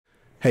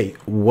Hey,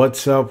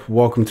 what's up?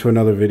 Welcome to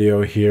another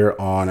video here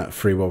on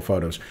Freebo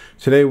Photos.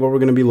 Today what we're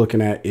going to be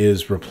looking at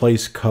is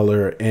replace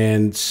color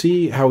and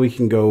see how we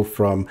can go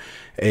from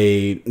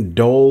a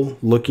dull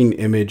looking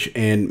image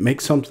and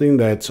make something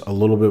that's a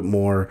little bit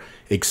more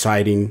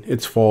exciting.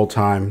 It's fall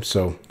time,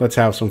 so let's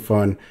have some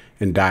fun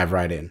and dive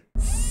right in.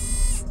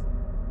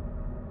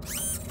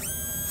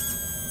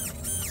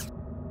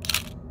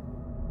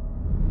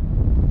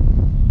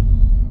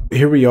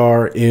 Here we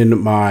are in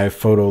my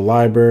photo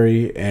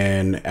library,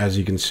 and as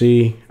you can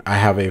see, I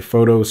have a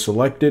photo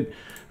selected.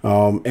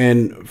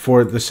 And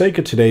for the sake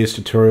of today's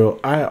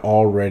tutorial, I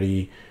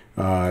already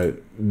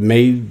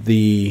made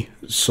the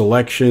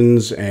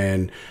selections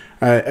and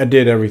I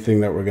did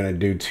everything that we're going to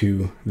do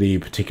to the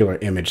particular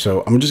image.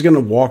 So I'm just going to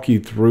walk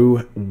you through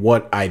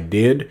what I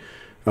did.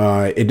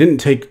 It didn't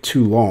take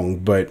too long,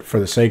 but for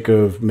the sake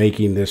of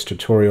making this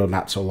tutorial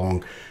not so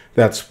long,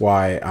 that's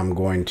why I'm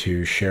going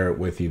to share it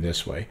with you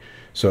this way.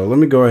 So let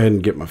me go ahead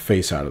and get my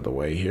face out of the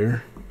way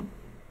here.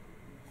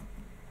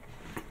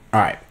 All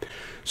right.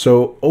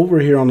 So over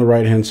here on the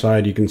right hand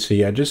side, you can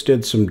see I just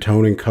did some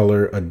tone and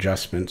color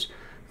adjustments.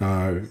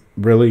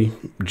 Really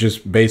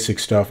just basic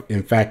stuff.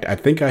 In fact, I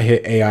think I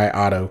hit AI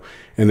auto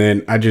and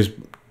then I just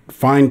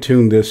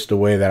fine-tuned this the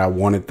way that I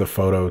wanted the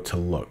photo to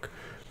look.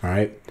 All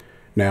right.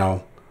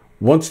 Now,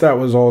 once that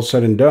was all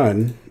said and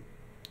done,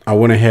 I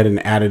went ahead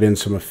and added in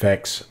some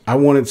effects. I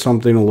wanted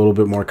something a little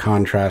bit more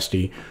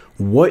contrasty.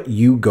 What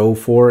you go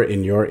for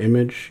in your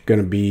image going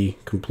to be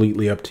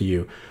completely up to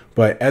you.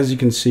 But as you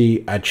can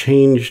see, I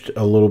changed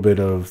a little bit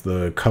of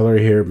the color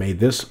here, made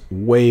this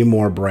way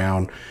more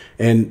brown.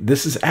 And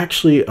this is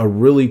actually a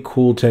really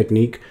cool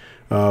technique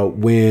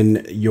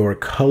when your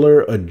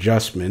color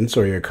adjustments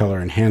or your color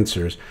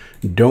enhancers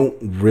don't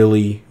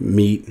really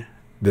meet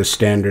the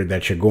standard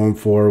that you're going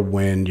for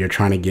when you're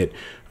trying to get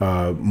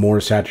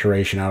more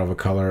saturation out of a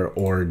color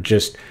or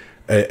just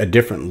a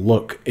different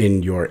look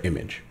in your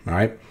image. All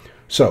right.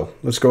 So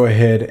let's go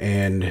ahead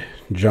and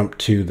jump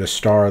to the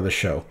star of the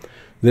show.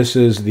 This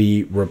is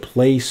the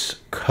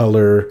replace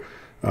color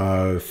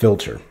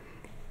filter.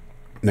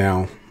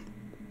 Now,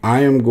 I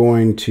am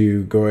going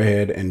to go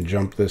ahead and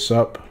jump this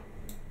up.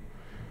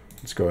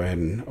 Let's go ahead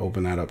and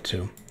open that up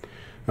too.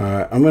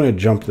 I'm going to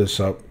jump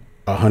this up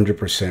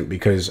 100%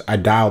 because I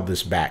dialed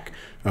this back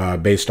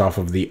based off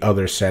of the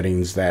other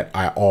settings that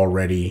I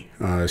already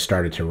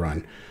started to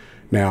run.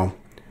 Now,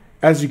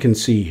 as you can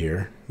see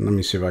here, let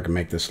me see if I can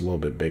make this a little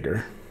bit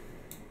bigger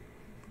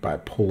by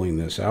pulling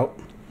this out.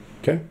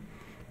 Okay.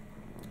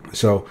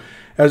 So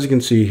as you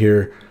can see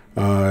here,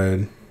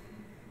 we'll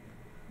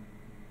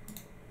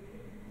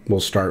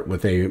start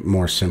with a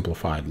more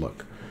simplified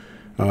look.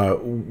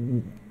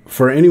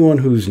 For anyone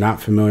who's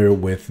not familiar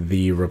with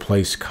the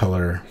replace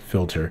color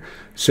filter,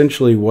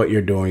 essentially what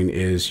you're doing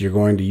is you're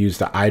going to use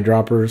the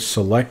eyedropper,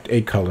 select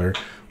a color,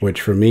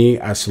 which for me,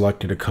 I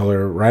selected a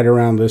color right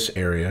around this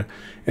area.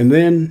 And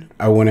then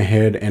I went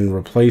ahead and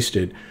replaced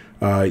it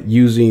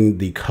using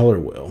the color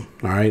wheel.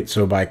 All right.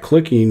 So by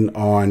clicking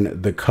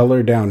on the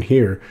color down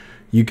here,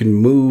 you can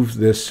move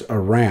this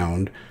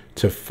around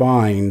to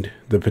find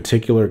the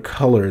particular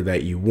color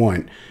that you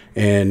want.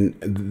 And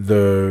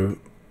the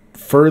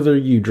further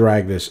you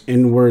drag this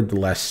inward, the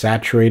less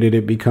saturated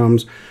it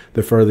becomes.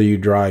 The further you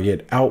drag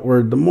it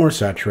outward, the more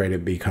saturated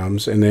it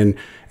becomes. And then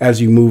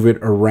as you move it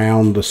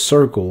around the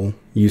circle,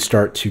 you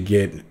start to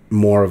get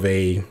more of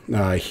a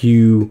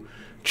hue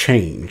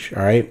change.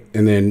 All right.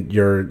 And then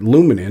your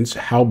luminance,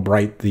 how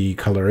bright the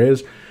color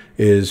is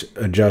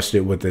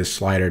adjusted with this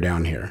slider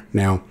down here.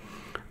 Now,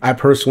 I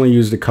personally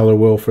use the color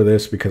wheel for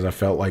this because I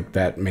felt like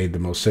that made the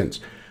most sense.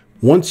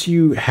 Once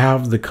you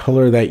have the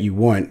color that you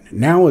want,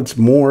 now it's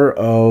more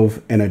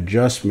of an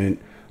adjustment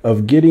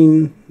of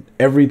getting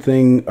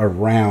everything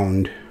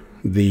around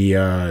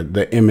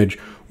the image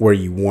where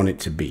you want it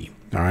to be.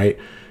 All right.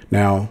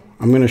 Now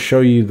I'm going to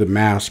show you the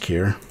mask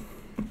here.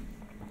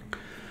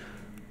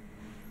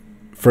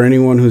 For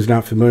anyone who's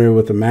not familiar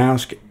with the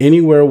mask,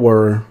 anywhere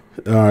where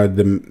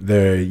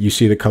you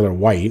see the color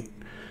white,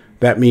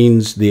 that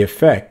means the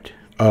effect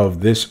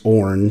of this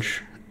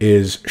orange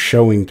is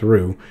showing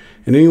through.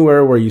 And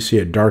anywhere where you see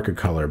a darker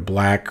color,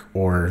 black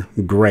or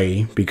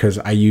gray, because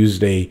I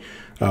used a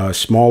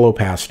small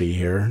opacity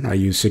here, I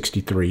use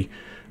 63.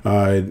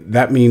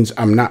 That means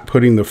I'm not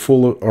putting the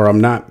full, or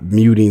I'm not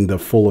muting the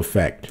full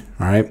effect.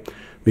 All right,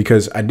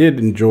 because I did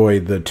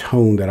enjoy the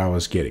tone that I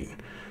was getting.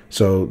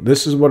 So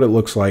this is what it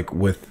looks like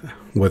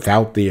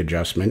without the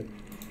adjustment.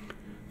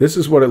 This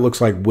is what it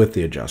looks like with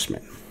the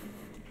adjustment.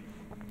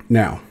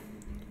 Now,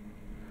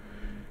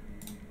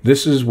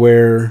 this is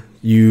where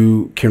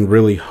you can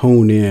really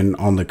hone in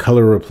on the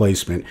color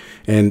replacement.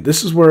 And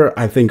this is where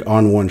I think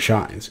on1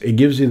 shines. It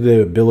gives you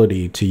the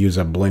ability to use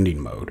a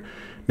blending mode.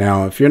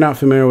 Now, if you're not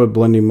familiar with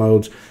blending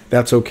modes,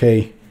 that's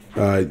okay.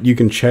 You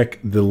can check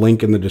the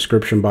link in the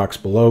description box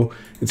below.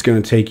 It's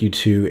going to take you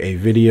to a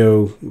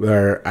video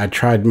where I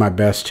tried my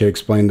best to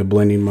explain the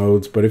blending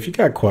modes, but if you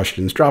got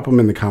questions, drop them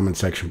in the comment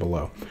section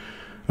below.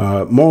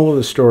 Moral of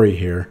the story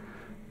here,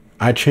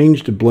 I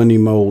changed the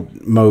blending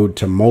mode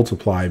to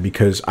multiply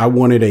because I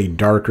wanted a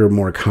darker,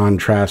 more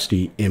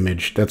contrasty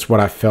image. That's what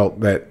I felt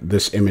that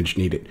this image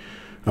needed.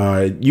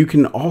 You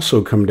can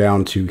also come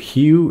down to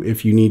hue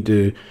if you need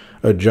to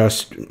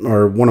adjust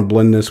or want to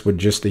blend this with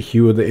just the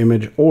hue of the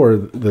image or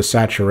the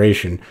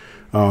saturation.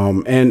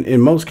 And in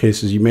most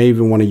cases, you may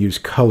even want to use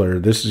color.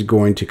 This is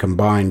going to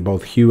combine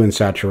both hue and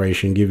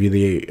saturation, give you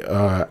the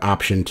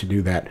option to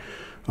do that.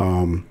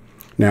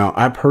 Now,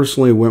 I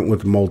personally went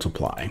with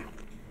multiply.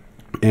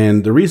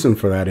 And the reason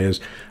for that is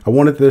I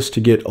wanted this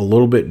to get a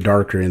little bit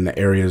darker in the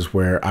areas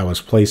where I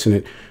was placing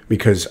it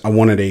because I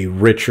wanted a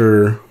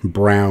richer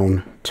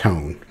brown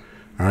tone.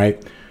 All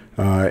right.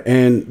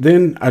 And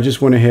then I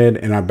just went ahead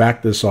and I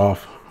backed this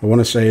off. I want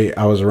to say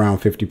I was around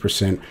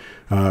 50%.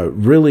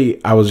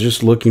 Really, I was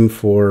just looking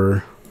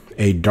for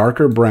a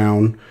darker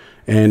brown,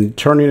 and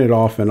turning it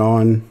off and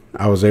on,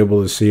 I was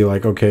able to see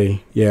like,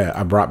 okay, yeah,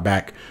 I brought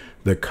back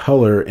the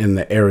color in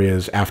the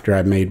areas after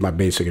I made my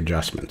basic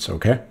adjustments.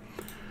 Okay.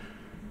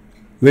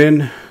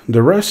 Then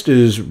the rest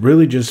is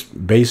really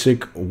just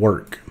basic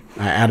work.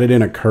 I added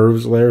in a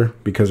curves layer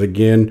because,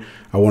 again,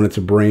 I wanted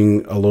to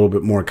bring a little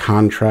bit more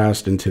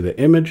contrast into the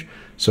image.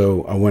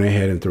 So I went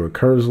ahead and threw a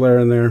curves layer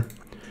in there.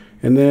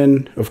 And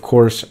then, of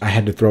course, I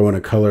had to throw in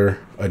a color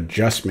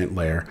adjustment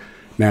layer.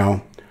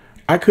 Now,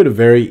 I could have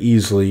very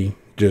easily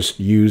just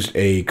used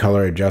a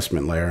color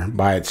adjustment layer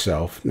by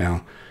itself.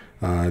 Now,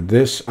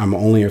 this, I'm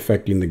only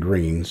affecting the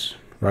greens,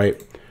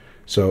 right?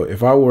 So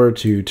if I were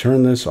to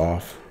turn this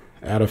off,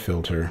 add a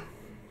filter,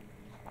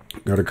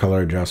 go to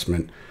color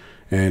adjustment,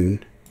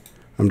 and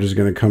I'm just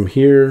going to come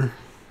here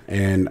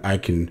and I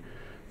can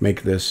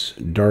make this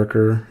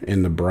darker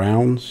in the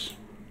browns,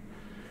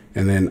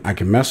 and then I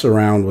can mess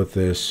around with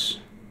this,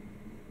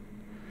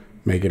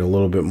 make it a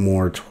little bit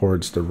more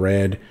towards the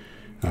red.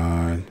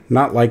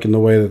 Not liking the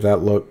way that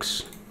that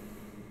looks,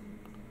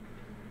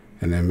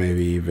 and then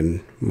maybe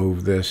even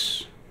move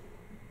this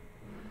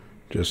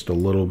just a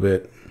little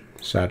bit,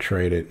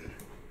 saturate it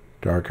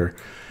darker.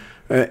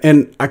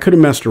 And I could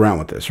have messed around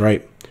with this,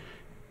 right?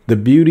 The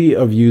beauty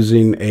of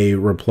using a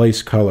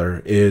replace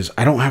color is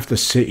I don't have to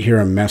sit here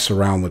and mess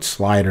around with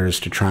sliders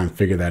to try and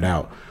figure that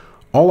out.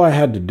 All I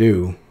had to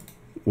do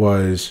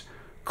was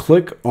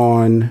click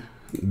on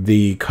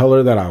the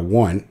color that I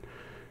want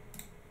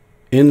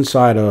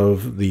inside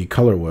of the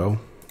color wheel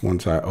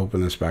once I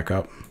open this back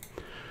up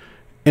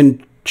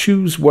and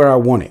choose where I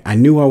want it. I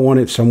knew I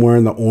wanted somewhere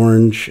in the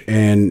orange,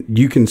 and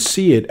you can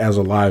see it as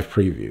a live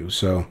preview.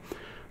 So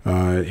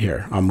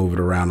here, I'll move it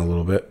around a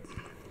little bit.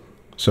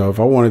 So if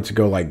I wanted to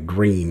go like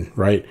green,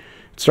 right?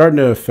 It's starting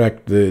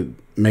to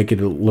make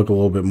it look a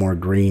little bit more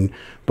green,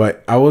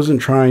 but I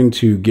wasn't trying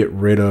to get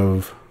rid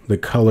of the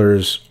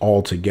colors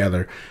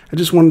altogether. I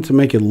just wanted to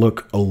make it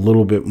look a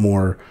little bit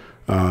more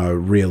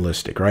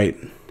realistic, right?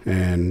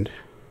 And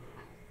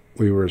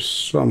we were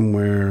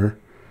somewhere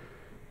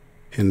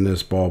in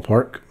this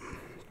ballpark.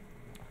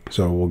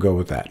 So we'll go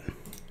with that.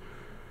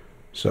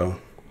 So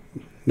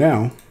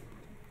now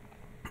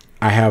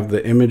I have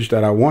the image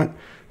that I want.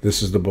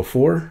 This is the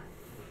before,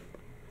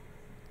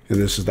 and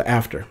this is the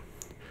after.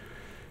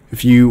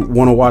 If you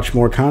want to watch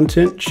more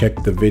content, check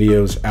the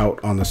videos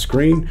out on the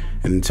screen.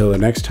 And until the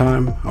next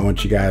time, I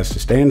want you guys to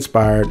stay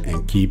inspired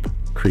and keep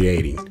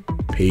creating.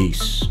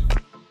 Peace.